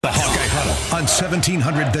on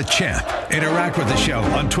 1700 The Champ. Interact with the show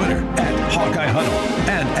on Twitter at Hawkeye Huddle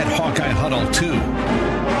and at Hawkeye Huddle 2.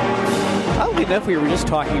 Oddly enough, we were just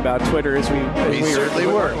talking about Twitter as we certainly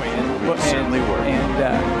were.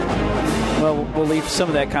 Well, we'll leave some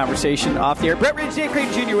of that conversation off the air. Brett Ridge, Dave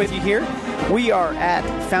Creighton Jr. with you here. We are at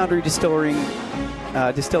Foundry Distilling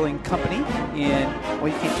Company in. Well,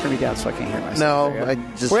 you can't turn me down, so I can't hear myself. No,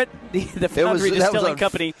 we're at the Foundry Distilling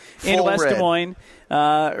Company in West Des Moines,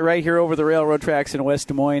 right here over the railroad tracks in West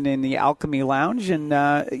Des Moines in the Alchemy Lounge. And there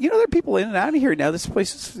are people in and out of here now. This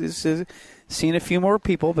place is seen a few more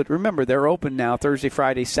people, but remember, they're open now Thursday,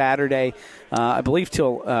 Friday, Saturday, I believe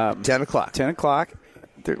till 10 o'clock. 10 o'clock.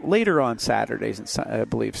 They're later on Saturdays, and I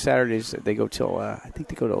believe Saturdays they go till I think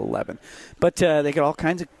they go to 11. But they got all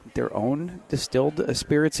kinds of their own distilled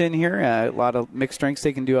spirits in here. A lot of mixed drinks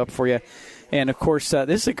they can do up for you. And, of course,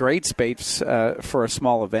 this is a great space for a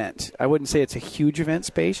small event. I wouldn't say it's a huge event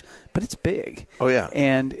space, but it's big. Oh, yeah.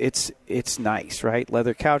 And it's nice, right?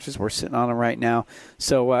 Leather couches. We're sitting on them right now.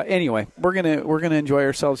 So, anyway, we're gonna enjoy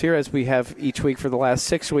ourselves here as we have each week for the last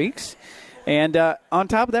 6 weeks. And on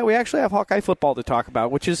top of that, we actually have Hawkeye football to talk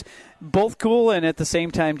about, which is both cool and at the same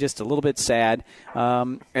time just a little bit sad.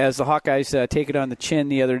 As the Hawkeyes take it on the chin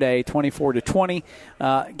the other day, 24-20.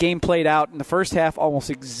 Game played out in the first half almost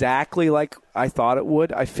exactly like I thought it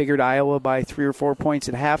would. I figured Iowa by 3 or 4 points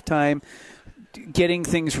at halftime, getting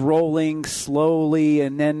things rolling slowly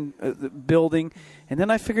and then building. And then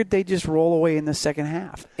I figured they'd just roll away in the second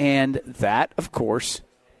half. And that, of course,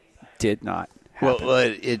 did not happen.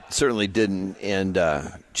 Well, it certainly didn't. And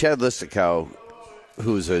Chad Listicow,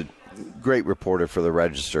 who's a great reporter for the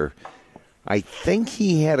Register, I think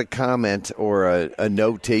he had a comment or a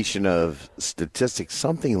notation of statistics,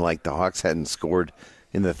 something like the Hawks hadn't scored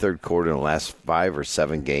in the third quarter in the last 5 or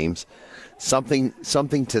 7 games. Something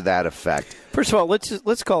to that effect. First of all,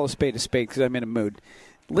 let's call a spade because I'm in a mood.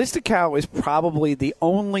 Listicow is probably the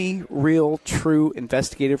only real, true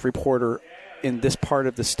investigative reporter in this part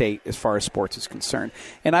of the state as far as sports is concerned.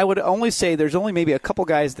 And I would only say there's only maybe a couple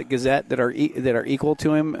guys at Gazette that are equal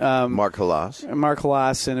to him. Mark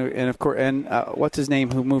Halas, and of course, and what's his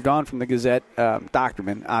name who moved on from the Gazette?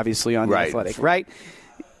 Doctorman, obviously on The Athletic, right?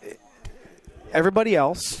 Everybody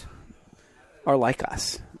else are like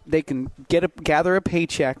us. They can gather a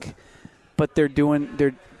paycheck, but they're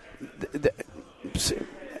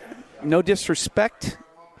no disrespect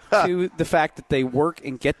to the fact that they work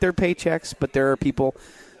and get their paychecks, but there are people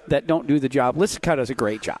that don't do the job. Listicow does a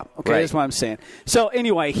great job. Okay, That's what I'm saying. So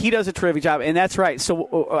anyway, he does a terrific job, and that's right.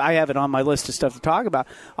 So I have it on my list of stuff to talk about.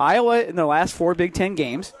 Iowa in their last 4 Big Ten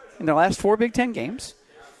games,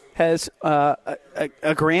 has a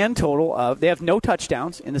grand total of, they have no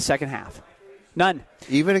touchdowns in the second half. None.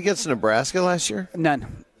 Even against Nebraska last year?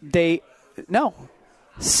 None. No.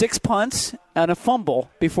 6 punts and a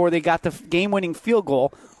fumble before they got the game-winning field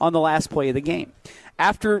goal on the last play of the game.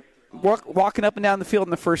 After walking up and down the field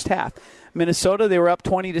in the first half, Minnesota, they were up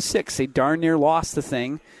 20-6. They darn near lost the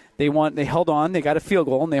thing. They held on. They got a field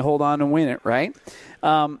goal, and they hold on and win it, right?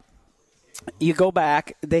 You go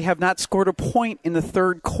back. They have not scored a point in the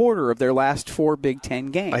third quarter of their last 4 Big Ten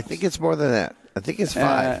games. I think it's more than that. I think it's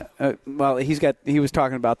 5. Well, he was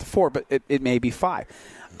talking about the 4, but it may be 5.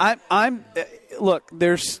 Look,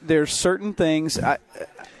 there's certain things.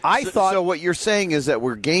 I thought. So what you're saying is that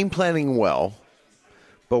we're game planning well,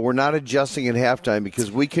 but we're not adjusting at halftime because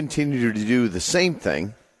we continue to do the same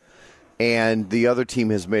thing, and the other team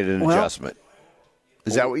has made an adjustment.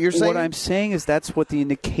 Is that what you're saying? What I'm saying is that's what the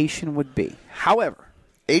indication would be. However,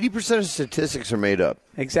 80% of statistics are made up.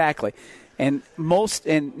 Exactly. And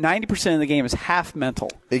 90% of the game is half mental.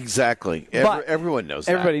 Exactly. Everyone knows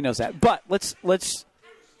that. Everybody knows that. But let's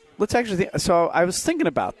actually think. So I was thinking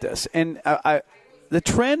about this, and the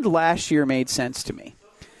trend last year made sense to me.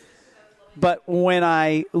 But when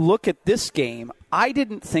I look at this game, I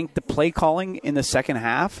didn't think the play calling in the second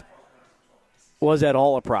half was at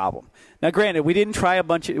all a problem. Now, granted, we didn't try a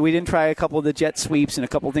couple of the jet sweeps and a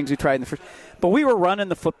couple of things we tried in the first, but we were running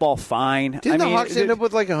the football fine. Didn't the Hawks end up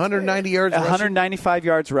with like 190 yards rushing? 195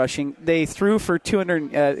 yards rushing. They threw for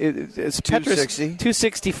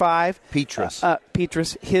 265. Petrus.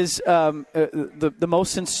 His the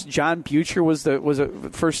most since John Butcher was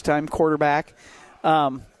a first-time quarterback.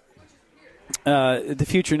 The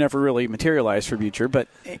future never really materialized for Butcher, but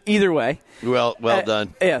either way. Well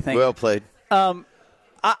done. Yeah, thank you. Well played.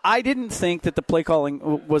 I didn't think that the play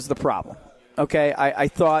calling was the problem. Okay, I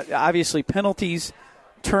thought obviously penalties,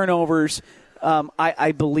 turnovers.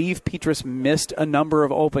 I believe Petrus missed a number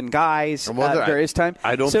of open guys at various times.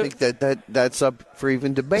 I don't think that's up for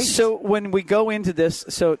even debate. So when we go into this,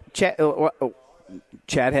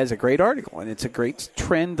 Chad has a great article, and it's a great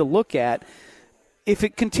trend to look at. If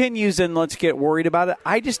it continues, then let's get worried about it.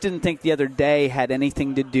 I just didn't think the other day had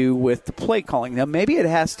anything to do with the play calling. Now, maybe it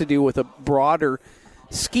has to do with a broader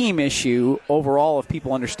scheme issue overall of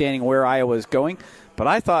people understanding where Iowa is going. But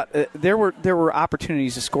I thought there were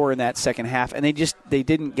opportunities to score in that second half, and they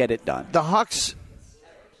didn't get it done. The Hawks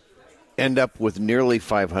end up with nearly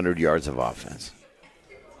 500 yards of offense.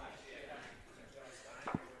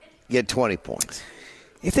 Get 20 points.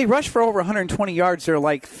 If they rush for over 120 yards, they're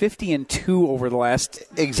like 50-2 over the last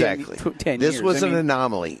 10 years. This was an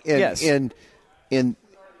anomaly. And, yes. And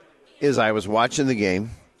as I was watching the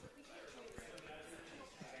game,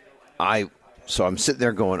 So I'm sitting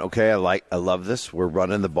there going, okay, I love this. We're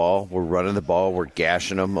running the ball. We're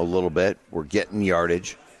gashing them a little bit. We're getting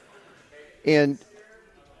yardage. And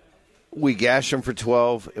we gash them for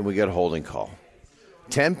 12, and we get a holding call.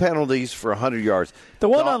 10 penalties for 100 yards. The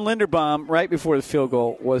one on Linderbaum right before the field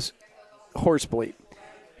goal was horse bleed.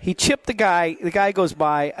 He chipped the guy. The guy goes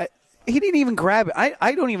by. He didn't even grab it.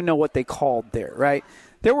 I don't even know what they called there, right?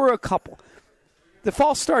 There were a couple. The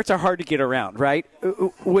false starts are hard to get around, right?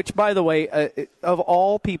 Which, by the way, of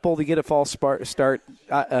all people to get a false start,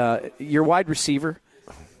 your wide receiver,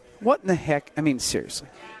 what in the heck? I mean, seriously.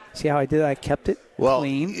 See how I did? I kept it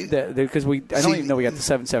clean because I don't even know we got the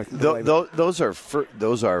 7 seconds. Those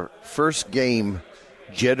are first game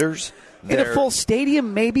jitters. In a full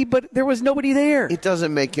stadium, maybe, but there was nobody there. It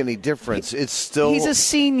doesn't make any difference. He's a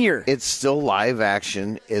senior. It's still live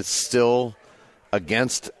action. It's still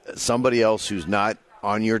against somebody else who's not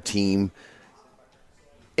on your team.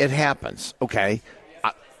 It happens, okay?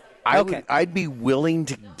 I'd be willing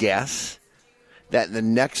to guess that in the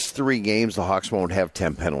next 3 games, the Hawks won't have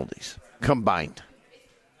 10 penalties combined.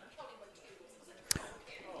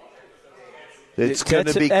 It's going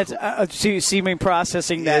to be. See me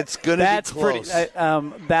processing that. It's going to be close.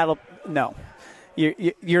 That'll no.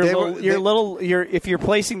 If you're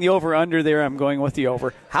placing the over under there, I'm going with the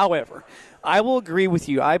over. However, I will agree with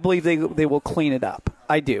you. I believe they will clean it up.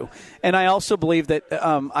 I do, and I also believe that.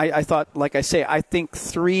 I thought, like I say, I think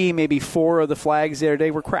 3, maybe 4 of the flags there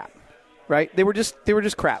today were crap. Right? They were just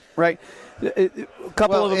crap. Right? A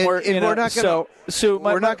couple of them were. We're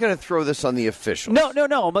not going to throw this on the officials.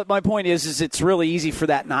 No. But my point is it's really easy for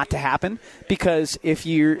that not to happen because the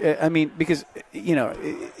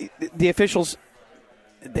officials,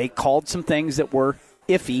 they called some things that were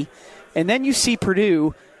iffy, and then you see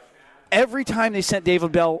Purdue. Every time they sent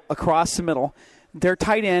David Bell across the middle, their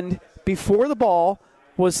tight end before the ball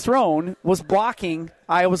was thrown was blocking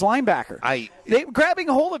Iowa's linebacker. They were grabbing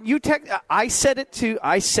a hold of you. I said it to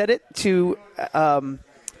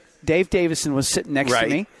Dave Davison was sitting next to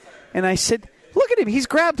me, and I said, "Look at him! He's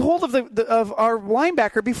grabbed hold of our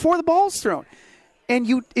linebacker before the ball's thrown." And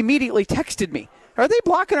you immediately texted me, "Are they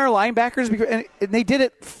blocking our linebackers?" And they did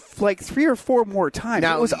it like 3 or 4 more times.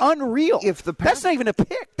 Now, it was unreal. That's not even a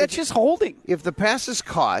pick. That's just holding. If the pass is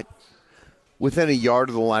caught within a yard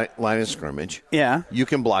of the line of scrimmage, you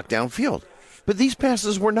can block downfield. But these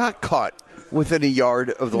passes were not caught within a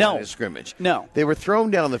yard of the line of scrimmage. No. They were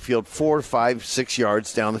thrown down the field 4, 5, 6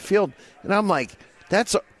 yards down the field. And I'm like,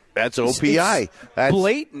 that's OPI. That's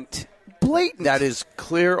blatant. That is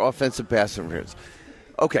clear offensive pass interference.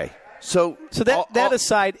 Okay. So that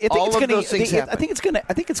aside, I think it's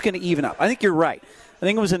going to even up. I think you're right. I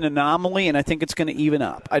think it was an anomaly, and I think it's going to even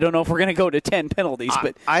up. I don't know if we're going to go to 10 penalties,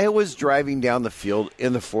 but Iowa's driving down the field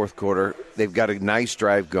in the fourth quarter. They've got a nice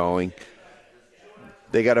drive going.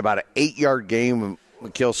 They got about an 8-yard gain with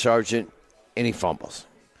McKill Sargent, and he fumbles.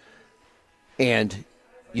 And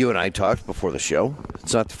you and I talked before the show.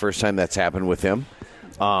 It's not the first time that's happened with him.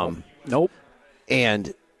 Nope.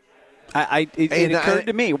 And it occurred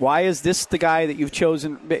to me, why is this the guy that you've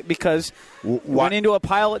chosen? Because went into a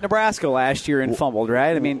pile at Nebraska last year and fumbled,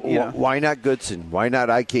 right? I mean, why not Goodson? Why not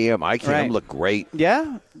IKM? IKM looked great.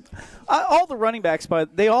 Yeah. All the running backs,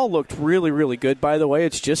 they all looked really, really good, by the way.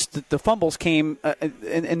 It's just that the fumbles came,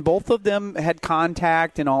 and both of them had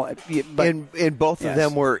contact and all. But, and both of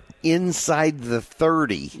them were inside the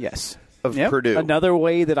 30 of Purdue. Another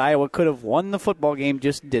way that Iowa could have won the football game,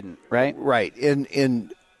 just didn't, right? Right.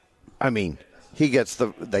 And I mean, they get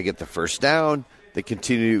the first down. They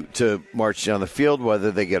continue to march down the field,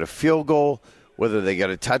 whether they get a field goal, whether they get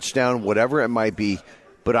a touchdown, whatever it might be.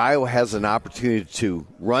 But Iowa has an opportunity to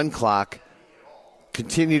run clock,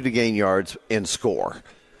 continue to gain yards, and score.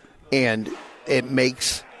 And it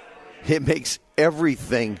makes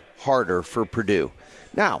everything harder for Purdue.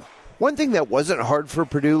 Now, one thing that wasn't hard for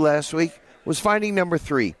Purdue last week was finding number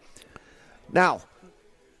 3. Now,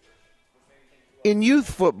 in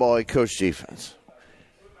youth football, I coach defense.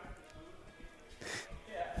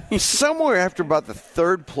 Somewhere after about the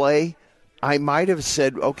third play, I might have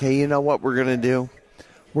said, okay, you know what we're going to do?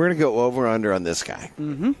 We're going to go over-under on this guy.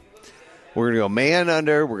 Mm-hmm. We're going to go man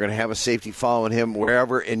under. We're going to have a safety following him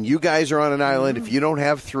wherever. And you guys are on an island. If you don't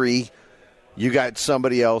have 3, you got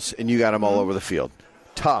somebody else, and you got them all over the field.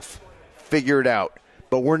 Tough. Figure it out.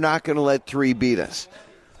 But we're not going to let 3 beat us.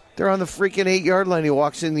 They're on the freaking 8-yard line. He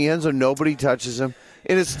walks in the end zone. Nobody touches him.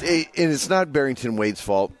 And it's not Barrington Wade's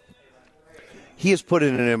fault. He is put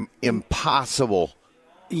in an impossible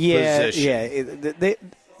position. Yeah.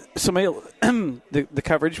 The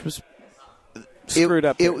coverage was screwed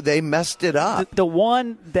up. They messed it up. The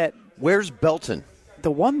one that where's Belton? The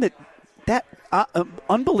one that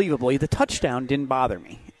unbelievably, the touchdown didn't bother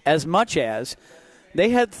me as much as they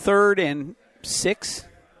had 3rd and 6,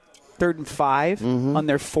 3rd and 5 on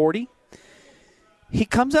their 40. He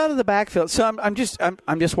comes out of the backfield. So I'm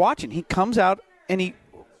just watching. He comes out and he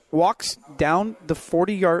walks down the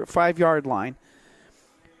 5-yard line.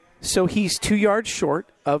 So he's 2 yards short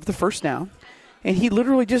of the first down, and he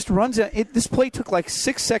literally just runs it. This play took like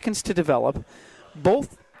 6 seconds to develop.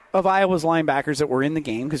 Both of Iowa's linebackers that were in the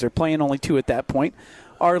game, because they're playing only 2 at that point,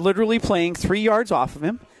 are literally playing 3 yards off of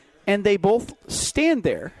him, and they both stand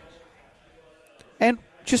there and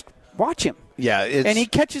just watch him. Yeah, and he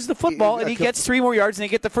catches the football, and he gets 3 more yards, and they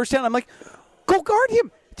get the first down. I'm like, go guard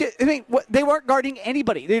him. I mean, they weren't guarding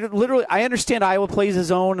anybody. They literally. I understand Iowa plays a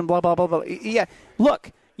zone and blah blah blah blah. Yeah,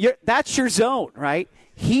 look. That's your zone, right?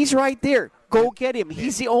 He's right there. Go get him.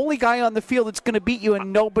 He's the only guy on the field that's going to beat you,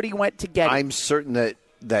 and nobody went to get him. I'm certain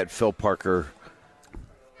that Phil Parker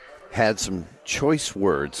had some choice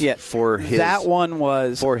words for his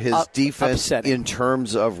defense upsetting. In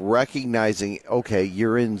terms of recognizing, okay,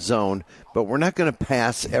 you're in zone, but we're not going to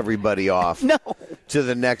pass everybody off to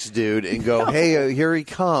the next dude and go, hey, here he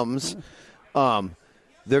comes.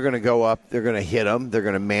 They're going to go up. They're going to hit him. They're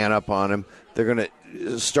going to man up on him. They're going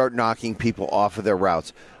to start knocking people off of their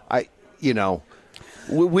routes.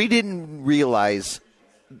 We didn't realize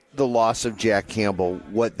the loss of Jack Campbell,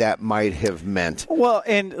 what that might have meant. Well,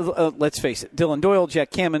 and let's face it, Dylan Doyle,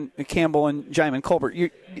 Jack Campbell, and Jaimin Colbert.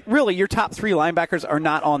 Your top 3 linebackers are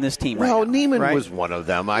not on this team right now. Well, Neiman right? was one of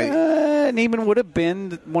them. Neiman would have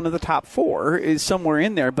been one of the top 4, is somewhere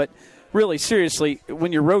in there, but really, seriously,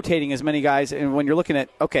 when you're rotating as many guys and when you're looking at,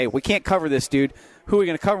 okay, we can't cover this dude, who are we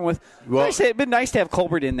going to cover him with? Well, I say it'd been nice to have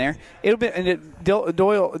Colbert in there.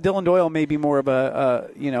 Dylan Doyle may be more of a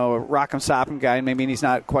rock 'em sop 'em guy. Maybe he's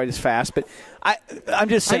not quite as fast, but I'm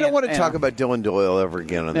just saying. I don't want to talk about Dylan Doyle ever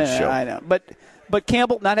again on the show. I know, but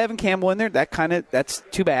Campbell, not having Campbell in there, that's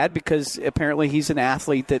too bad, because apparently he's an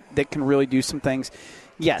athlete that can really do some things.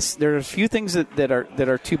 Yes, there are a few things that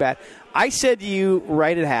are too bad. I said to you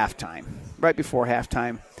right before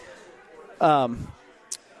halftime,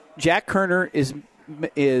 Jack Kerner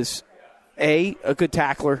is a good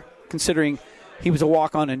tackler, considering he was a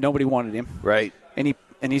walk-on and nobody wanted him. Right. And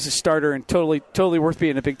he's a starter and totally worth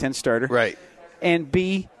being a Big Ten starter. Right. And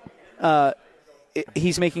B,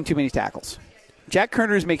 he's making too many tackles. Jack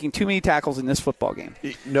Kerner is making too many tackles in this football game.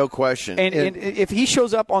 No question. And if he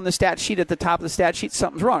shows up on the stat sheet at the top of the stat sheet,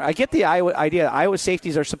 something's wrong. I get the idea. Iowa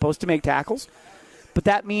safeties are supposed to make tackles, but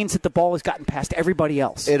that means that the ball has gotten past everybody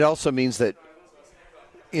else. It also means that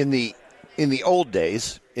in the old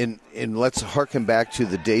days, and let's harken back to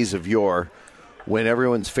the days of yore, when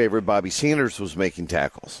everyone's favorite Bobby Sanders was making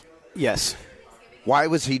tackles. Yes. Why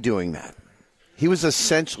was he doing that? He was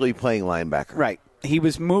essentially playing linebacker. Right. He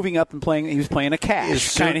was moving up and playing. He was playing a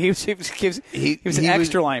cash. He was an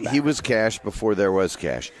extra linebacker. He was cash before there was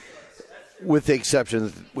cash. With the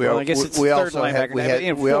exception, we already had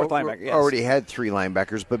 3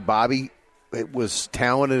 linebackers, but Bobby was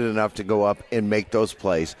talented enough to go up and make those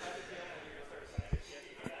plays.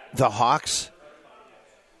 The Hawks,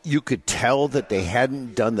 you could tell that they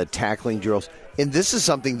hadn't done the tackling drills, and this is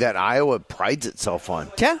something that Iowa prides itself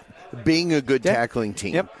on. Yeah, being a good tackling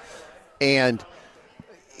team. Yep.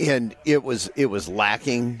 And it was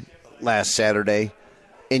lacking last Saturday,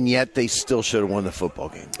 and yet they still should have won the football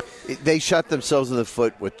game. They shot themselves in the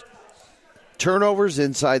foot with turnovers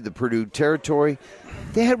inside the Purdue territory.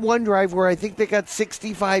 They had one drive where I think they got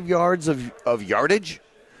 65 yards of yardage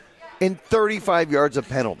and 35 yards of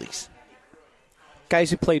penalties. Guys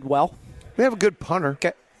who played well. We have a good punter.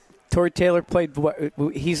 Torrey Taylor played.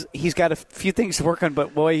 He's got a few things to work on,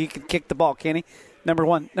 but boy, he can kick the ball, can he? Number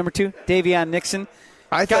 1. Number 2, Davion Nixon.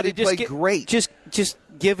 I thought he played great. Just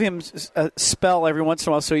give him a spell every once in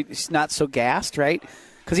a while so he's not so gassed, right?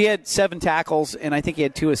 Because he had 7 tackles and I think he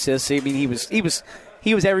had 2 assists. I mean, he was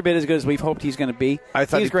he was every bit as good as we've hoped he's going to be. I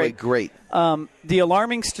thought he played great. The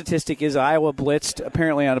alarming statistic is Iowa blitzed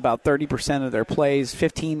apparently on about 30% of their plays,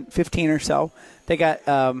 15 or so. They got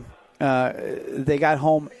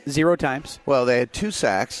home 0 times. Well, they had 2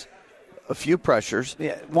 sacks, a few pressures.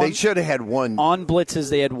 Yeah, they should have had 1. On blitzes,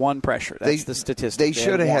 they had 1 pressure. That's the statistic. They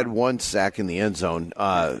should have had 1 sack in the end zone.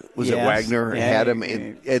 Was it Wagner? Had him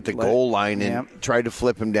at the goal line and tried to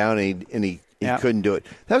flip him down, and he couldn't do it.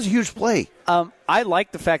 That was a huge play. I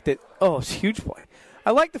like the fact that – it's a huge play.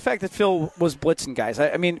 I like the fact that Phil was blitzing guys.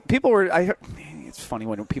 I mean, people were it's funny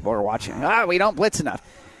when people are watching. We don't blitz enough.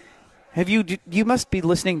 You must be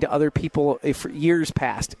listening to other people for years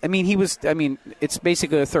past. I mean, it's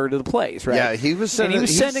basically a third of the plays, right? Yeah, he was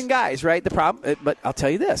sending guys, right? The problem, but I'll tell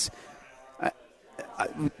you this.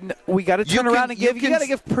 We got to turn around and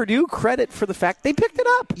give Purdue credit for the fact they picked it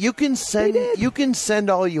up. You can send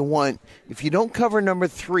all you want. If you don't cover number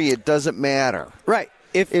 3, it doesn't matter. Right.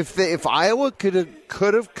 If Iowa could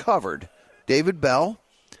have covered David Bell,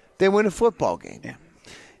 they win a football game.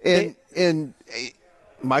 Yeah. And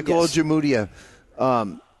Michael Ojemudia,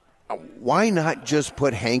 why not just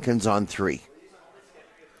put Hankins on 3?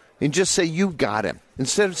 And just say you've got him.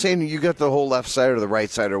 Instead of saying you got the whole left side or the right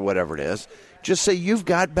side or whatever it is, just say you've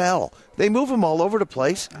got Bell. They move him all over the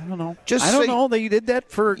place. I don't know. I don't know that you did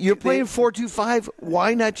that for. You're playing 4-2-5.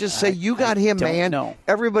 Why not just say you got him, man? Know.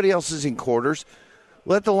 Everybody else is in quarters.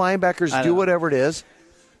 Let the linebackers do whatever it is.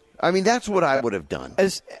 I mean, that's what I would have done.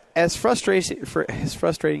 As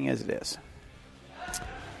frustrating as it is.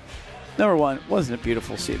 Number one, wasn't it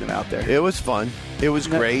beautiful to see them out there? It was fun. It was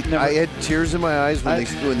great. I had tears in my eyes when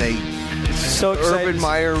they so excited. Urban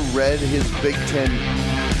Meyer read his Big Ten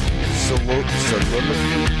soliloquy.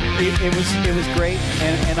 It was great,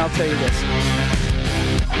 and I'll tell you this.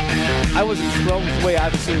 I wasn't thrilled with the way,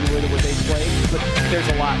 obviously, the way they played, but there's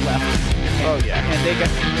a lot left. And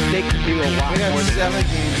they can do a lot more. 7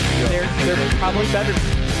 games to go. They're probably better.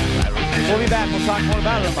 We'll be back. We'll talk more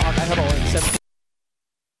about it on the Hawkeye Huddle in 7.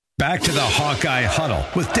 Back to the Hawkeye Huddle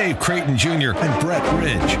with Dave Creighton Jr. and Brett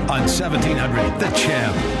Ridge on 1700 The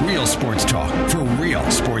Champ. Real sports talk for real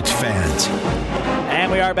sports fans.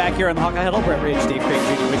 And we are back here on the Hawkeye Huddle. Brett Ridge, Dave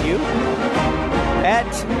Creighton Jr. with you at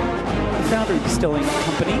the Foundry Distilling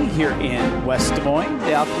Company here in West Des Moines,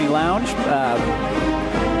 the Alchemy Lounge.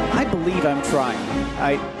 I believe I'm trying.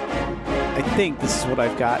 I think this is what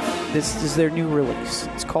I've got. This is their new release.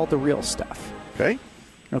 It's called The Real Stuff.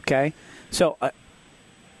 Okay? So...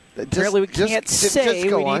 apparently we can't say.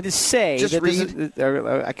 We need to say. Just that read.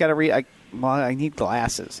 I got to read. I need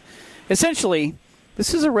glasses. Essentially,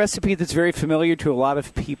 this is a recipe that's very familiar to a lot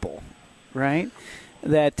of people, right?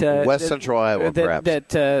 West Central Iowa, perhaps.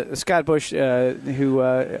 That Scott Bush, who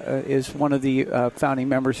is one of the founding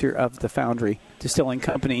members here of the Foundry Distilling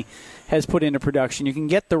Company, has put into production. You can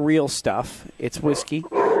get the real stuff. It's whiskey.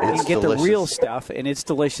 You can get the real stuff, and it's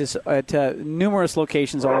delicious at numerous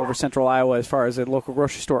locations all over Central Iowa, as far as a local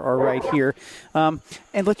grocery store or right here. And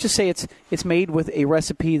let's just say it's made with a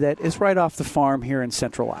recipe that is right off the farm here in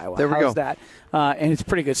Central Iowa. There we go. How's that? And it's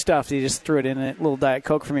pretty good stuff. You just threw it in a little Diet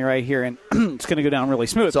Coke for me right here, and it's going to go down really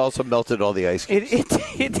smooth. It's also melted all the ice cubes.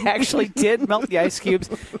 It actually did melt the ice cubes,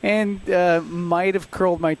 and might have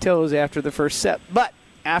curled my toes after the first sip. But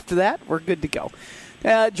after that, we're good to go.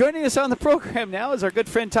 Joining us on the program now is our good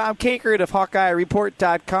friend Tom Kakert of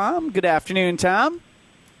HawkeyeReport.com. Good afternoon, Tom.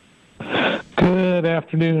 Good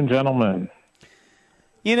afternoon, gentlemen.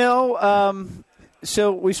 You know,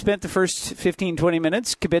 so we spent the first 15, 20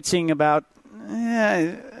 minutes kibitzing about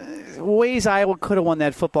ways Iowa could have won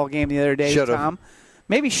that football game the other day, Tom.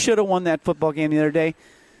 Maybe should have won that football game the other day.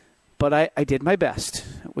 But I did my best.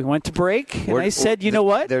 We went to break, and I said, you know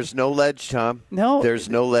what? There's no ledge, Tom. No. There's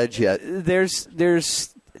no ledge yet.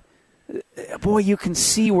 Boy, you can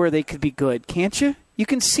see where they could be good, can't you? You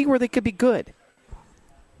can see where they could be good.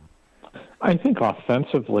 I think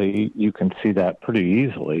offensively, you can see that pretty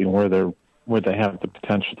easily, where they have the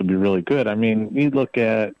potential to be really good. I mean, you look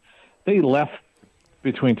at, they left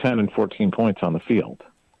between 10 and 14 points on the field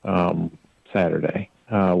Saturday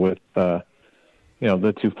with the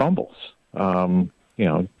 2 fumbles. I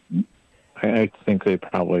think they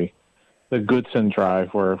probably, the Goodson drive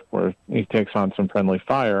where he takes on some friendly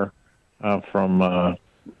fire from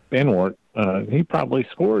Banwart, he probably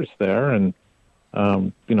scores there, and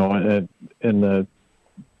in the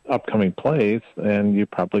upcoming plays, and you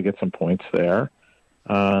probably get some points there.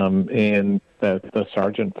 And the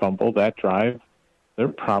Sargent fumble, that drive, they're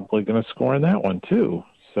probably going to score in that one too.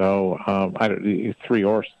 So 3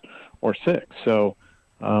 or 6. So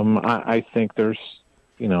I think there's,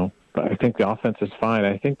 I think the offense is fine.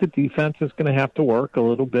 I think the defense is going to have to work a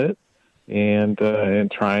little bit. and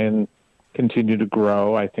try and continue to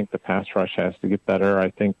grow. I think the pass rush has to get better.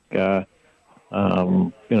 I think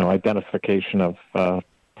identification of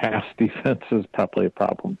pass defense is probably a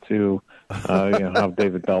problem too. How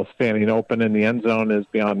David Bell's standing open in the end zone is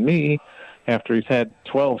beyond me. After he's had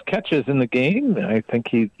 12 catches in the game, I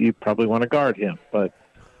think you probably want to guard him. But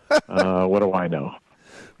what do I know?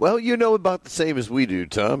 Well, you know about the same as we do,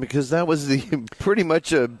 Tom, because that was pretty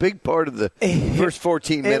much a big part of the first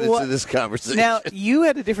 14 minutes of this conversation. Now, you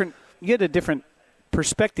had a different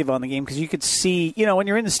perspective on the game because you could see, when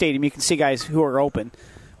you're in the stadium, you can see guys who are open.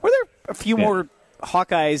 Were there a few more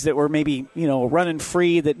Hawkeyes that were maybe, running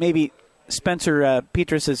free that maybe Spencer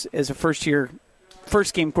Petras as a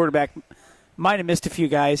first-game quarterback might have missed a few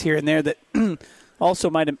guys here and there that also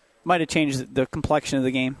might have changed the complexion of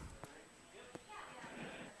the game?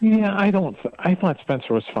 Yeah, I thought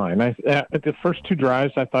Spencer was fine. The first two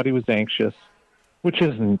drives, I thought he was anxious, which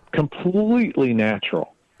is completely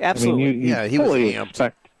natural. Absolutely. I mean, he was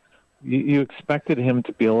amped. You expected him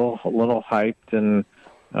to be a little hyped and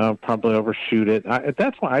probably overshoot it.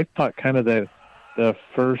 That's why I thought kind of the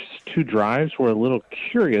first two drives were a little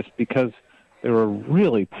curious because they were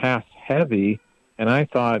really pass heavy, and I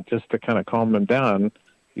thought just to kind of calm them down,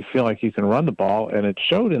 you feel like you can run the ball, and it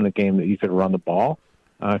showed in the game that you could run the ball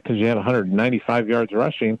because you had 195 yards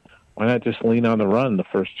rushing. Why not just lean on the run the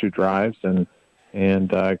first two drives and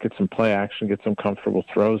get some play action, get some comfortable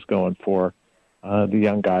throws going for the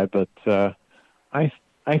young guy? But I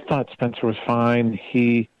thought Spencer was fine.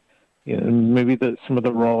 He, maybe some of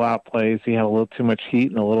the rollout plays, he had a little too much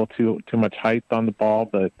heat and a little too much height on the ball,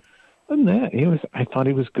 but other than that, I thought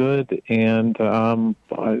he was good, and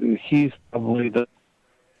he's probably the.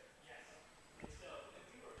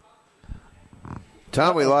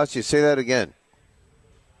 Tom, we lost you. Say that again.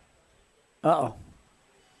 Uh-oh.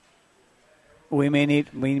 We may need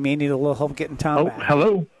a little help getting Tom back.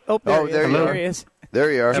 Hello. There he is.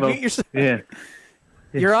 There you are. Did you mute yourself? Yeah.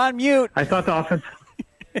 You're on mute. I thought the offense.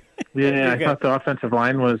 I thought the offensive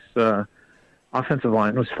line was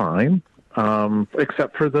fine,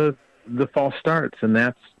 except for the false starts, and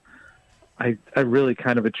that's I really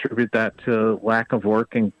kind of attribute that to lack of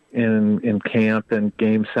work in camp and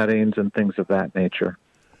game settings and things of that nature.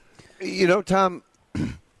 Tom,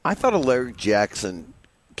 I thought Alaric Jackson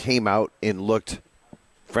came out and looked,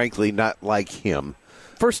 frankly, not like him.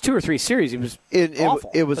 First 2 or 3 series, he was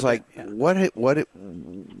awful. It was like, where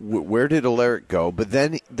did Alaric go? But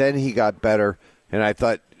then he got better, and I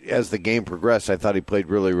thought as the game progressed, I thought he played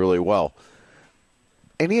really, really well.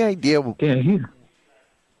 Any idea? Yeah,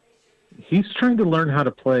 he's trying to learn how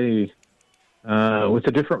to play with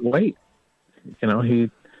a different weight. I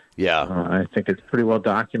think it's pretty well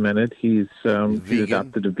documented. He's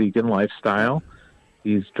adopted a vegan lifestyle.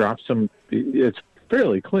 He's dropped some. It's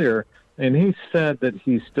fairly clear. And he said that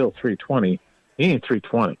he's still 320. He ain't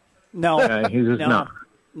 320. No. He's just not.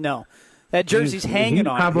 No. That jersey's hanging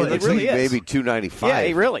on him. It really is. Maybe 295. Yeah,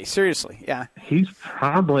 he really, seriously, yeah. He's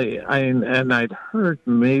probably, and I'd heard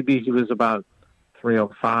maybe he was about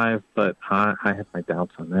 305, but I have my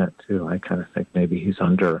doubts on that, too. I kind of think maybe he's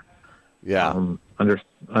under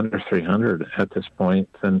 300 at this point.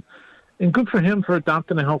 And good for him for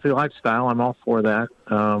adopting a healthy lifestyle. I'm all for that.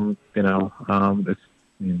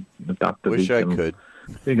 Adopt a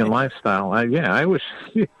vegan lifestyle. I wish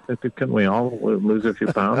couldn't we all lose a few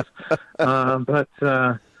pounds? That's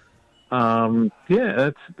good on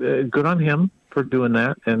him for doing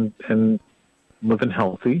that and living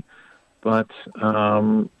healthy. But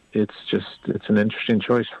it's an interesting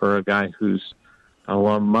choice for a guy who's a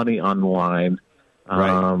lot of money on the line.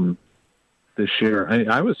 This year,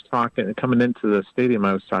 I was coming into the stadium.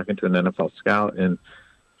 I was talking to an NFL scout, and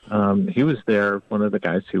he was there. One of the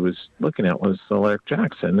guys he was looking at was Alaric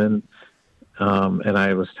Jackson, and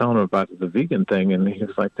I was telling him about the vegan thing, and he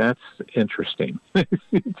was like, "That's interesting."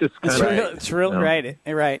 It's real, right?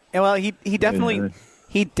 Right. Well, he definitely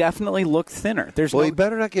looked thinner. He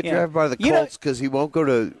better not get drafted by the Colts because he won't go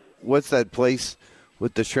to what's that place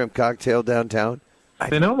with the shrimp cocktail downtown?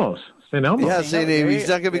 St. Elmo's. Yeah, he's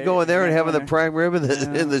not going to be going there and having the prime rib in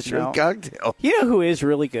the shrimp cocktail. You know who is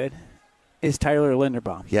really good? Is Tyler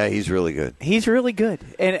Linderbaum. Yeah, he's really good. He's really good.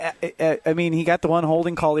 And, he got the one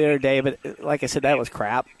holding call the other day, but like I said, that was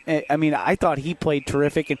crap. I thought he played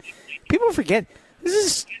terrific. And people forget, this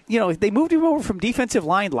is, they moved him over from defensive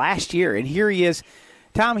line last year, and here he is.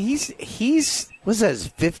 Tom, he's was that his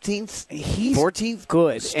 15th, 14th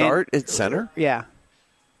good start at center? Yeah.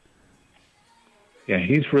 Yeah,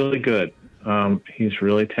 he's really good. He's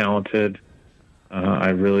really talented. I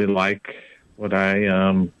really like what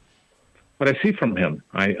I see from him.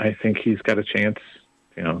 I think he's got a chance,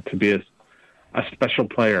 to be a special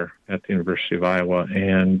player at the University of Iowa,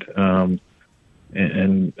 and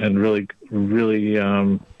really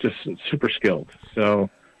just super skilled. So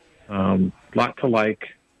lot to like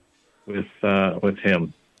with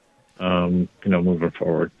him, moving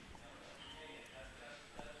forward.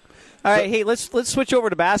 All right, hey, let's switch over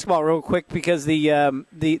to basketball real quick because the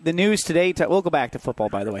news today. We'll go back to football,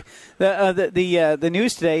 by the way. The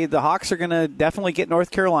news today: the Hawks are going to definitely get North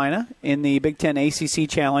Carolina in the Big Ten ACC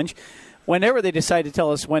Challenge. Whenever they decide to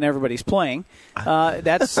tell us when everybody's playing,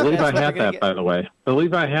 that's. I believe that's I had that, by the way. I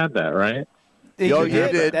believe I had that, right? You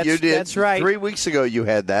did. You did. That's right. 3 weeks ago, you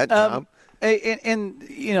had that, Tom. And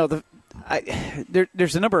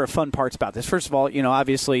there's a number of fun parts about this. First of all,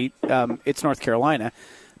 obviously it's North Carolina.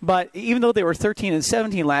 But even though they were 13 and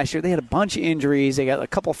 17 last year, they had a bunch of injuries. They got a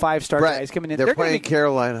couple 5-star guys coming in. They're playing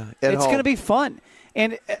Carolina at home. It's going to be fun.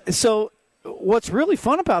 And so what's really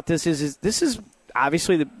fun about this is this is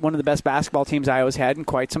obviously one of the best basketball teams Iowa's had in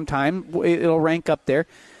quite some time. It'll rank up there.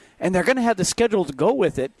 And they're going to have the schedule to go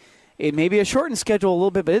with it. It may be a shortened schedule a little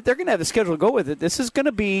bit, but they're going to have the schedule to go with it. This is going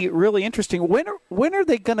to be really interesting. When are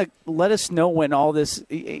they going to let us know when all this –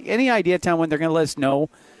 any idea, Tom, when they're going to let us know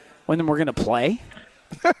when we're going to play?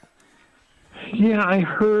 Yeah, I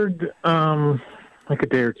heard like a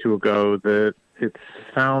day or two ago that it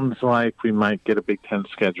sounds like we might get a Big Ten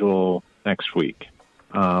schedule next week.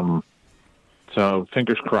 So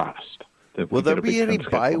fingers crossed. Will there be any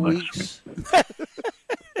bye weeks?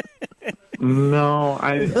 No,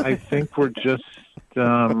 I think we're just.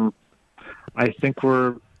 I think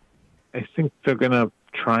they're going to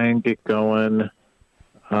try and get going.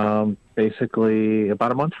 Basically,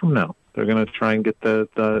 about a month from now, they're going to try and get the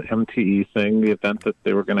MTE thing, the event that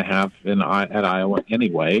they were going to have at Iowa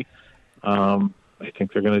anyway. I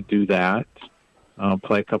think they're going to do that.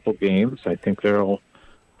 Play a couple games. I think they'll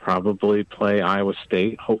probably play Iowa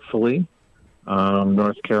State, hopefully,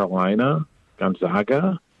 North Carolina,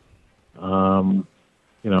 Gonzaga. And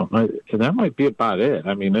that might be about it.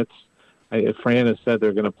 I mean, Fran has said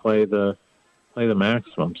they're going to play the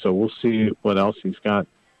maximum, so we'll see what else he's got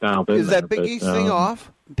dialed in. Is that Big East thing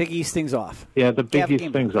off? Big East thing's off. Yeah, the Big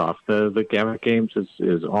East thing's off. The Gavitt Games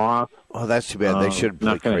is off. Oh, that's too bad. They should play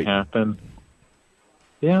not going to Creighton. happen.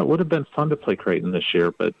 Yeah, it would have been fun to play Creighton this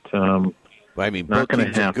year, but I mean, not both going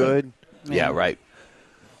teams to are happen. good. Yeah, right.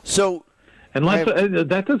 So, and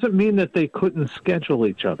that doesn't mean that they couldn't schedule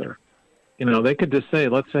each other. They could just say,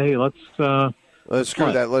 let's screw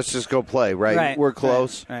that. Let's just go play. Right? We're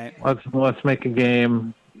close. Right. Let's make a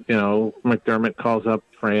game. McDermott calls up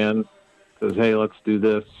Fran, says, "Hey, let's do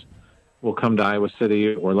this. We'll come to Iowa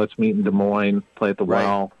City, or let's meet in Des Moines, play at the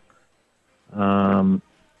Well." What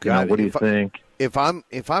do you think? If I'm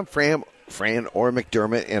Fran or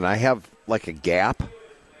McDermott, and I have like a gap,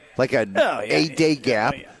 like a 8-day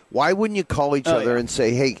gap, why wouldn't you call each other and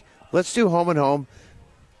say, "Hey, let's do home and home.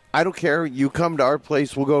 I don't care. You come to our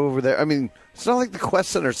place. We'll go over there." I mean, it's not like the Quest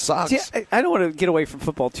Center sucks. See, I don't want to get away from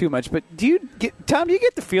football too much, but Tom, do you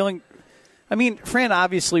get the feeling? I mean, Fran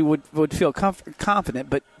obviously would feel confident,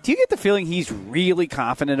 but do you get the feeling he's really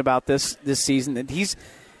confident about this season? That he's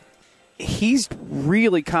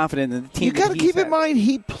really confident in the team. You got to keep in mind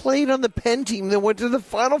he played on the Penn team that went to the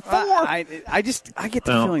Final Four. I get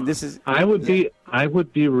the feeling this is. I would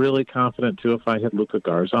be really confident too if I had Luka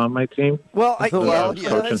Garza on my team. Well,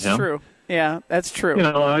 that's him. true. Yeah, that's true.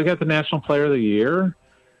 I got the National Player of the Year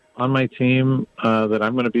on my team that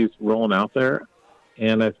I'm going to be rolling out there,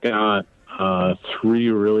 and I've got 3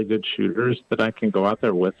 really good shooters that I can go out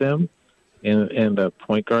there with him, and a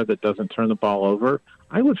point guard that doesn't turn the ball over.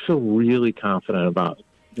 I would feel really confident about,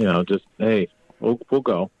 just, hey, we'll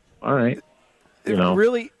go. All right.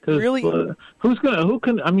 Really. Literally,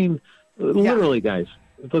 guys,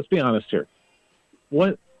 let's be honest here.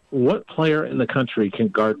 What player in the country can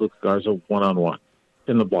guard Luka Garza one-on-one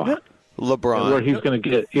in the block? LeBron. Where he's going to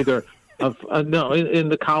get either in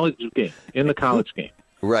the college game. In the college game.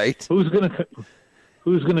 Right. Who's going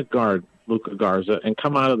to guard Luka Garza and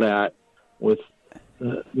come out of that with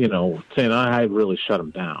saying, I really shut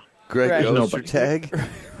him down. Greg Ostertag?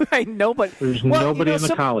 Right, nobody. There's nobody in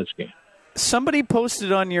the college game. Somebody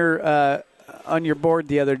posted on your board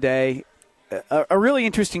the other day a really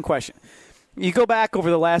interesting question. You go back over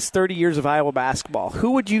the last 30 years of Iowa basketball.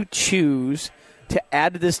 Who would you choose to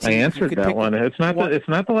add to this team? I answered that one. It's not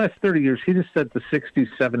the last 30 years. He just said the 60s,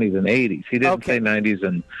 70s, and 80s. He didn't say 90s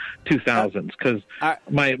and 2000s. Because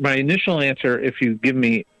my initial answer, if you give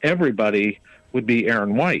me everybody, would be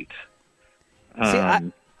Aaron White.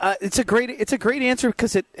 It's a great answer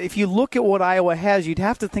because if you look at what Iowa has, you'd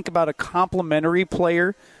have to think about a complementary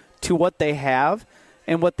player to what they have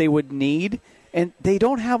and what they would need. and they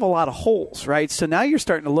don't have a lot of holes, right? So now you're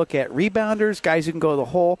starting to look at rebounders, guys who can go to the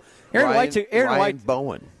hole. Ryan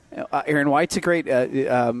Bowen. Aaron White's a great.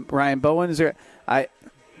 Ryan Bowen is there.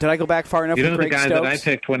 Did I go back far enough? You know with the Greg guy Stokes? that I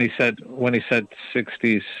picked when he said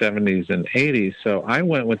 60s, 70s, and 80s. So I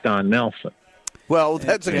went with Don Nelson. Well,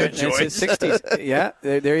 that's a good choice. It's 60s. Yeah,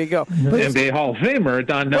 there you go. NBA Hall of Famer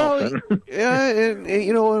Don Nelson. Well, yeah, and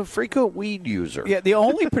a frequent weed user. Yeah, the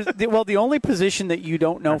only position that you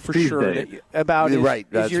don't know for sure about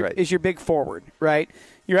is your big forward, right?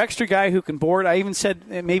 Your extra guy who can board. I even said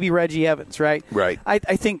maybe Reggie Evans, right? Right. I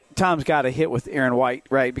think Tom's got a hit with Aaron White,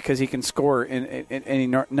 right, because he can score in any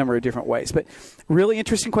number of different ways. But really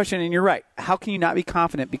interesting question, and you're right. How can you not be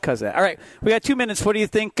confident because of that? All right, we got 2 minutes. What do you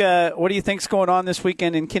think? What do you think's going on this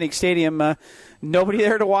weekend in Kinnick Stadium? Nobody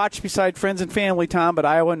there to watch besides friends and family, Tom, but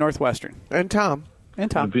Iowa and Northwestern. And Tom.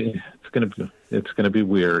 It's going to be weird. It's going to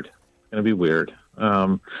be weird.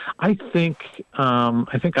 I think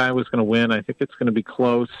Iowa's going to win. I think it's going to be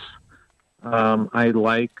close. I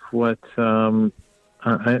like what I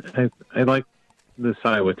like this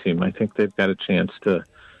Iowa team. I think they've got a chance to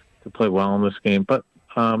play well in this game. But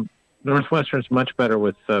Northwestern's much better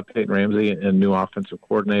with Peyton Ramsey and new offensive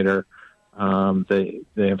coordinator. They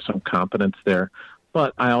have some competence there.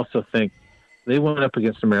 But I also think they went up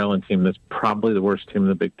against a Maryland team that's probably the worst team in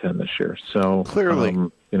the Big Ten this year. So clearly,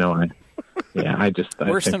 I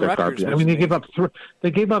worse think than they're Rutgers. garbage. I mean, they gave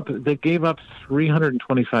up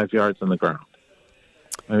 325 yards on the ground.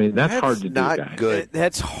 I mean, that's hard to do, guys. Good.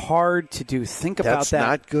 That's hard to do. Think about that. That's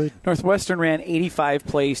not good. Northwestern ran 85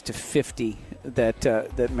 plays to 50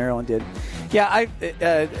 that Maryland did. Yeah,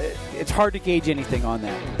 it's hard to gauge anything on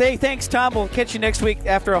that. Hey, thanks, Tom. We'll catch you next week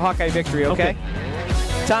after a Hawkeye victory, okay?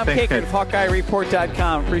 Tom Kakert of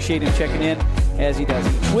HawkeyeReport.com. Appreciate him checking in as he does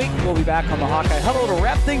each week. We'll be back on the Hawkeye Huddle to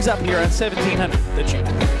wrap things up here on 1700 The Champ.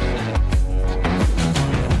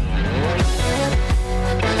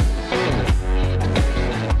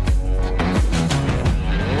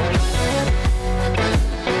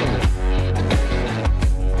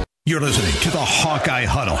 You're listening to the Hawkeye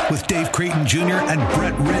Huddle with Dave Creighton Jr. and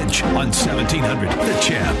Brett Ridge on 1700 The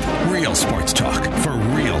Champ. Real sports talk for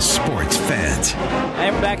real sports fans.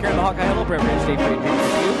 And we're back here in the Hawkeye Huddle. Brett Ridge, Dave Creighton Jr. with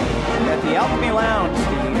you at the Alchemy Lounge, the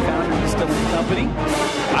founder of Distilling Company.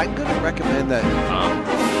 I'm going to recommend that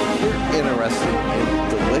if you're interested in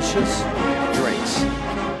delicious drinks,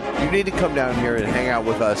 you need to come down here and hang out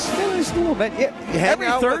with us. Yeah, just a little bit. Yeah, every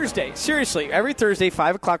Thursday. Seriously, every Thursday,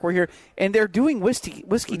 5 o'clock, we're here. And they're doing whiskey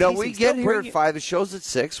tastings. No, we get here at 5. The show's at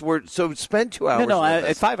 6. So spend 2 hours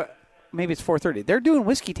at 5. Maybe it's 4:30. They're doing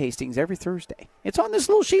whiskey tastings every Thursday. It's on this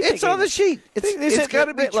little sheet. It's on the sheet. It's got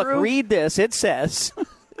to be true. Look, read this. It says.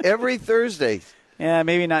 Every Thursday. Yeah,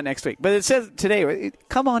 maybe not next week. But it says today,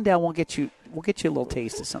 come on down. We'll get you a little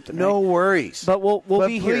taste of something. No worries. But we'll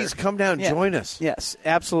be here. Please come down and join us. Yes,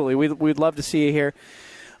 absolutely. We'd love to see you here.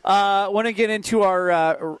 Want to get into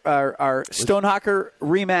our Stonehawker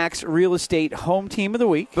Remax Real Estate Home Team of the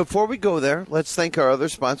Week. Before we go there, let's thank our other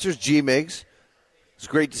sponsors, G-Migs. It's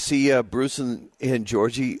great to see Bruce and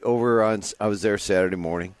Georgie over on. I was there Saturday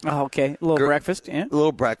morning. Oh, okay. A little breakfast, yeah. A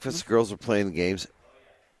little breakfast. Girls are playing the games.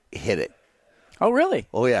 Hit it. Oh, really?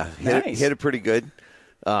 Oh, yeah. Nice. Hit it pretty good.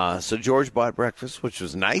 So George bought breakfast, which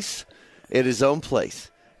was nice, at his own place.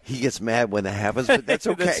 He gets mad when that happens, but that's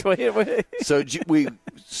okay. So we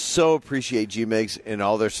so appreciate G-Migs and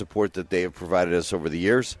all their support that they have provided us over the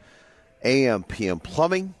years. AM, PM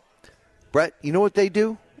Plumbing. Brett, you know what they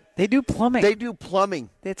do? They do plumbing. They do plumbing.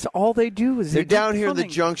 That's all they do. They're down here in the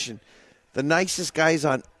junction. The nicest guys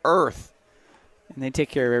on earth. And they take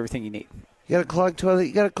care of everything you need. You got a clogged toilet?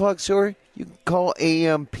 You got a clogged sewer? You can call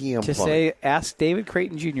AM, PM Plumbing. Ask David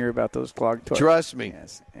Creighton Jr. about those clogged toilets. Trust me.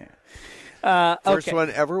 Yes. Yeah. First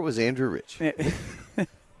one ever was Andrew Rich.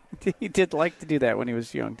 He did like to do that when he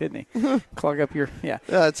was young, didn't he? Clog up your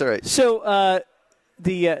that's all right. So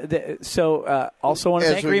also want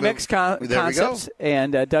to thank Remix Concepts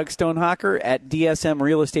and Doug Stonehocker at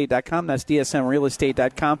dsmrealestate.com. That's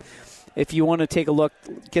dsmrealestate.com. If you want to take a look,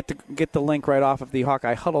 get the link right off of the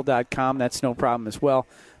HawkeyeHuddle.com. That's no problem as well.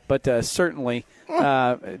 But certainly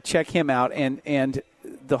check him out. And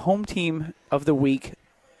the home team of the week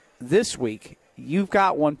this week, you've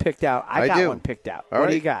got one picked out. I got one picked out. What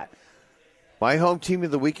do you got? My home team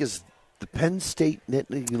of the week is the Penn State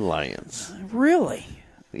Nittany Lions. Really?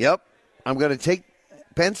 Yep. I'm going to take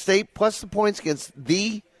Penn State plus the points against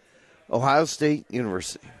the Ohio State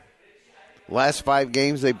University. Last 5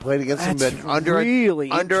 games they played against them, been under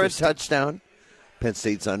a touchdown. Penn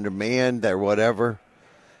State's undermanned. They're whatever.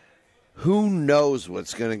 Who knows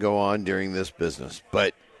what's going to go on during this business?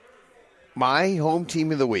 But my home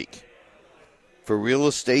team of the week, for Real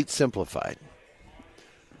Estate Simplified.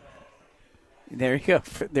 There you go.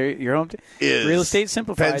 There, your home Real Estate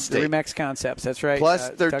Simplified, the Remax Concepts. That's right. Plus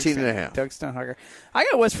 13.5. Doug Stonehager. I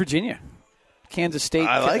got West Virginia. Kansas State.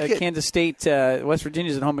 I like it. Kansas State. West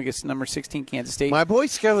Virginia's at home against number 16 Kansas State. My boy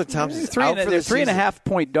Skylar Thompson's out for the they're season. 3.5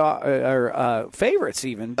 point favorites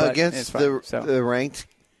even. But Against the ranked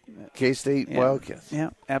K-State Wildcats.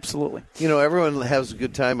 Yeah, absolutely. You know, everyone has a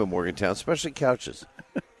good time in Morgantown, especially couches.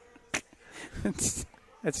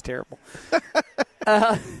 That's terrible.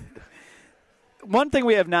 One thing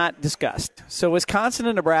we have not discussed. So Wisconsin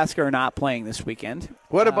and Nebraska are not playing this weekend.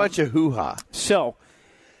 What a bunch of hoo-ha. So,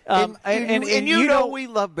 and you know we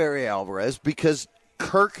love Barry Alvarez because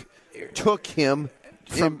Kirk took him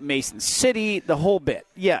from Mason City, the whole bit.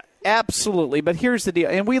 Yeah, absolutely. But here's the deal.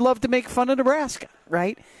 And we love to make fun of Nebraska,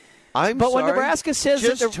 right? But when Nebraska says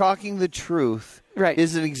just that talking the truth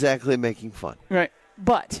isn't exactly making fun. Right.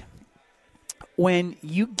 But when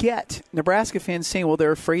you get Nebraska fans saying, well,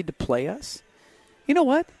 they're afraid to play us, you know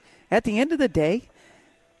what? At the end of the day,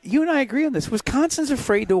 you and I agree on this. Wisconsin's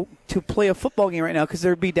afraid to play a football game right now because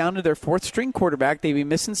they'd be down to their fourth-string quarterback. They'd be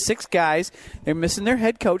missing 6 guys. They're missing their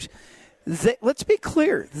head coach. Let's be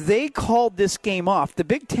clear. They called this game off. The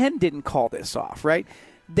Big Ten didn't call this off, right?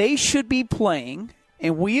 They should be playing,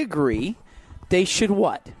 and we agree, they should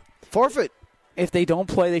what? Forfeit. If they don't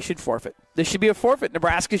play, they should forfeit. There should be a forfeit.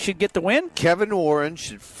 Nebraska should get the win. Kevin Warren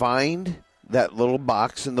should find that little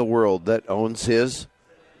box in the world that owns his,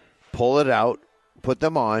 pull it out, put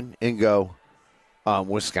them on, and go,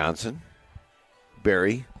 Wisconsin,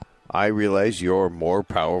 Barry, I realize you're more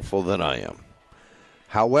powerful than I am.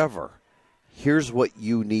 However, here's what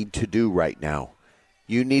you need to do right now.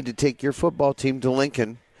 You need to take your football team to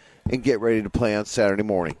Lincoln and get ready to play on Saturday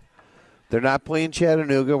morning. They're not playing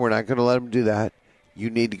Chattanooga. We're not going to let them do that. You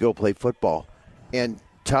need to go play football. And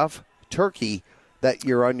tough turkey that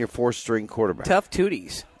you're on your fourth-string quarterback. Tough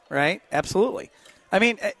tooties, right? Absolutely. I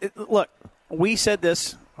mean, look, we said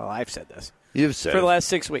this. Well, I've said this. You've said for the last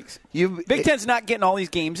 6 weeks. Big Ten's not getting all these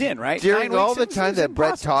games in, right? During all the time that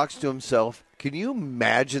Brett talks to himself, can you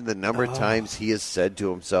imagine the number of times he has said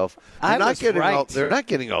to himself, they're not getting all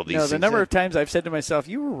these things the number in. of times I've said to myself,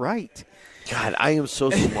 you were right. God, I am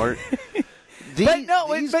so smart. But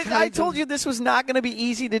I told you this was not going to be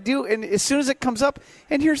easy to do, and as soon as it comes up,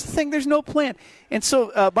 and here's the thing, there's no plan. And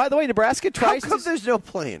so, by the way, Nebraska tries. How come there's no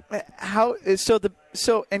plan?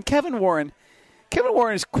 And Kevin Warren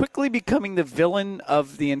is quickly becoming the villain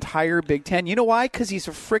of the entire Big Ten. You know why? Because he's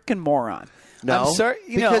a frickin' moron. No, I'm sorry,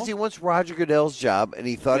 because he wants Roger Goodell's job, and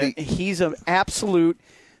he thought he's an absolute.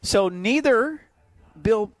 So neither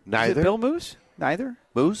Bill Moose,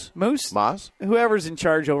 Moss, whoever's in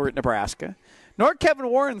charge over at Nebraska, nor Kevin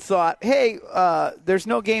Warren thought, hey, there's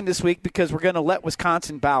no game this week because we're going to let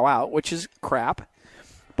Wisconsin bow out, which is crap.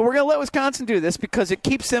 But we're going to let Wisconsin do this because it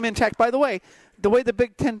keeps them intact. By the way the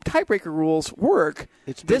Big Ten tiebreaker rules work,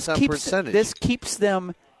 this keeps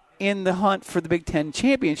them in the hunt for the Big Ten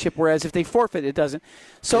championship, whereas if they forfeit, it doesn't.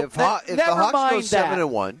 So if the Hawks go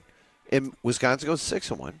 7-1 and Wisconsin goes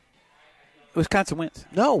 6-1, Wisconsin wins.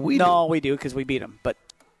 No, we do because we beat them. But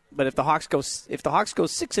if the Hawks go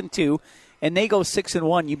 6-2 and they go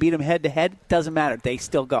 6-1, you beat them head to head. Doesn't matter. They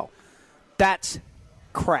still go. That's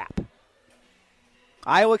crap.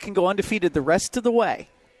 Iowa can go undefeated the rest of the way.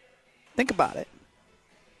 Think about it.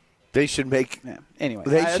 They should make. Yeah. Anyway,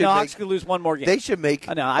 the Hawks could lose one more game. They should make.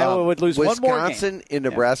 Iowa would lose one more game. Wisconsin and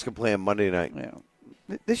Nebraska play on Monday night. Yeah.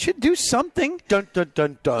 They should do something. Dun, dun,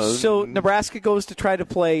 dun, dun. So Nebraska goes to try to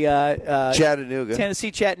play Chattanooga.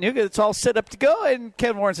 Tennessee, Chattanooga. It's all set up to go, and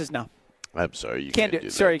Kevin Warren says no. I'm sorry, you can't do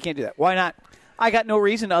that. Sorry, you can't do that. Why not? I got no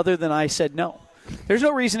reason other than I said no. There's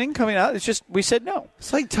no reasoning coming out. It's just we said no.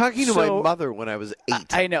 It's like talking to my mother when I was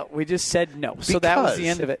 8. I know. We just said no. So that was the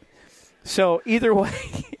end of it. So either way.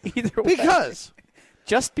 Because.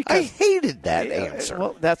 Just because. I hated that answer.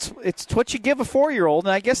 Well, it's what you give a 4-year-old,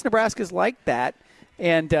 and I guess Nebraska's like that.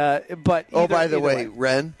 And but by the way,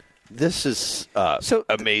 Ren, this is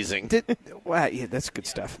amazing. Wow, yeah, that's good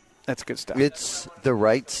stuff. That's good stuff. It's the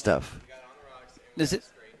right stuff. Is it?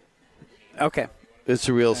 Okay. It's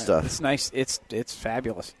the real stuff. It's nice. It's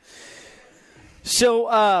fabulous.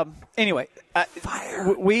 So anyway,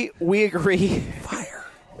 fire. We agree. Fire.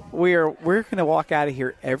 We're going to walk out of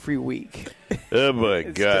here every week. Oh my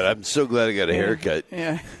God! I'm so glad I got a haircut.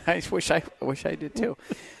 Yeah, I wish I did too.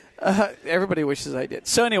 Everybody wishes I did.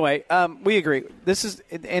 So anyway, we agree. This is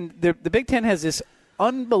and the Big Ten has this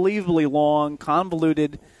unbelievably long,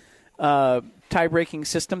 convoluted tie-breaking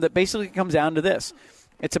system that basically comes down to this.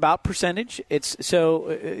 It's about percentage. It's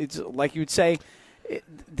like you'd say,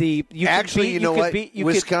 Actually, you know what?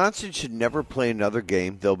 Wisconsin should never play another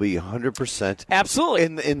game. They'll be 100%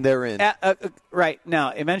 absolutely in their end. Right now,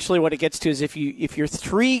 eventually, what it gets to is if you're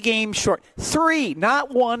 3 games short, 3,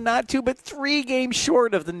 not 1, not 2, but 3 games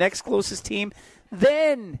short of the next closest team,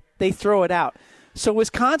 then they throw it out. So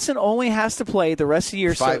Wisconsin only has to play the rest of the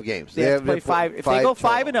year 5 games. They have to play 5. If they go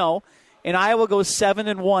 5-0, and Iowa goes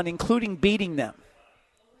 7-1, including beating them.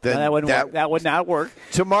 Then that would not work.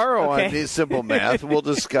 Tomorrow on His Simple Math, we'll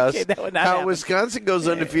discuss how happen. Wisconsin goes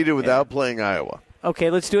undefeated without playing Iowa. Okay,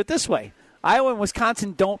 let's do it this way. Iowa and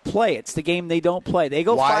Wisconsin don't play. It's the game they don't play. They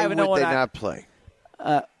go 5-0. Why would they not play?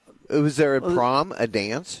 Was there a prom, a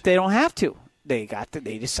dance? They don't have to. They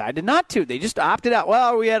decided not to. They just opted out.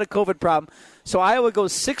 Well, we had a COVID problem. So Iowa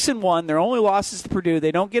goes 6-1. Their only loss is to Purdue.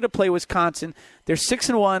 They don't get to play Wisconsin. They're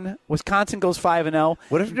 6-1. Wisconsin goes 5-0.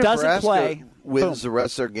 What if Nebraska wins the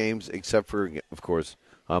rest of their games, except for, of course,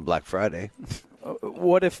 on Black Friday?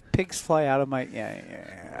 What if pigs fly out of my?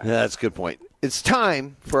 Yeah. That's a good point. It's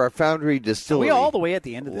time for our Foundry Distillery. Are we all the way at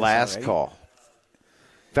the end of this? Last already? call.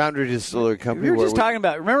 Foundry Distillery Company. We were just talking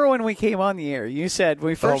about. Remember when we came on the air? You said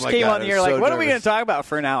when we first came on the air, like, what are we going to talk about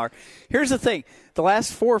for an hour? Here's the thing: the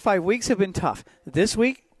last 4 or 5 weeks have been tough. This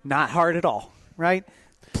week, not hard at all. Right?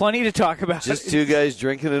 Plenty to talk about. Just 2 guys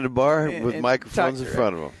drinking in a bar with microphones in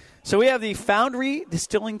front of them. So we have the Foundry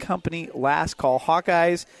Distilling Company last call.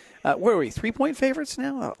 Hawkeyes. Where are we? 3-point favorites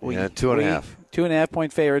now? 2.5.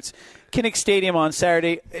 2.5-point favorites. Kinnick Stadium on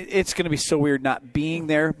Saturday. It's going to be so weird not being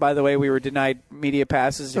there. By the way, we were denied media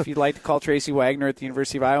passes. If you'd like to call Tracy Wagner at the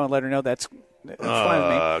University of Iowa and let her know, that's fine with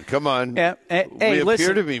me. Come on. Yeah. Hey, we listen,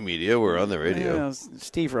 appear to be media. We're on the radio.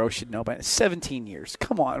 Steve Rowe should know by now. 17 years.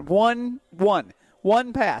 Come on. One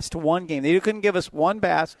pass to one game. They couldn't give us one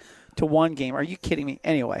pass to one game. Are you kidding me?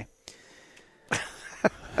 Anyway.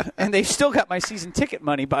 And they've still got my season ticket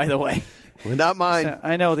money, by the way. Well, not mine. So,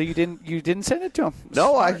 I know that you didn't send it to them.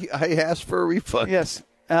 No, I asked for a refund. Yes.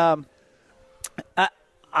 I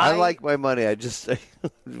like my money. I just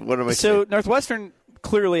what am I saying? So Northwestern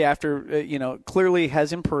clearly clearly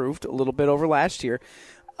has improved a little bit over last year.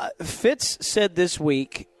 Fitz said this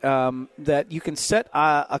week that you can set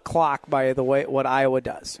a clock by the way what Iowa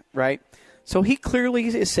does, right? So he clearly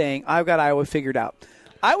is saying, I've got Iowa figured out.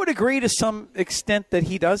 I would agree to some extent that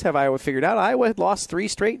he does have Iowa figured out. Iowa had lost 3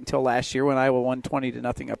 straight until last year when Iowa won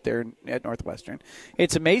 20-0 up there at Northwestern.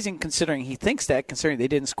 It's amazing considering he thinks that, considering they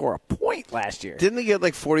didn't score a point last year. Didn't they get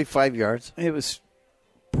like 45 yards? It was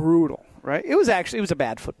brutal, right? It was a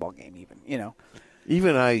bad football game even,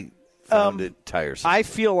 Even I found it tiresome. I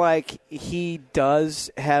feel like he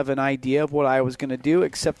does have an idea of what Iowa's going to do,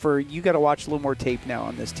 except for you got to watch a little more tape now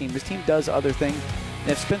on this team. This team does other things.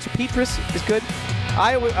 And if Spencer Petras is good,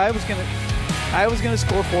 I was gonna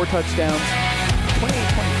score 4 touchdowns, 28-24.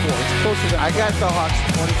 It's closer than I got the Hawks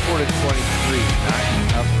 24-23. Not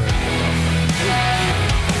enough.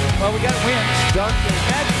 Well, we got wins. Duncan.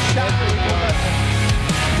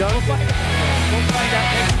 We'll find out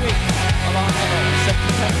next week. Along with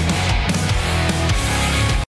September.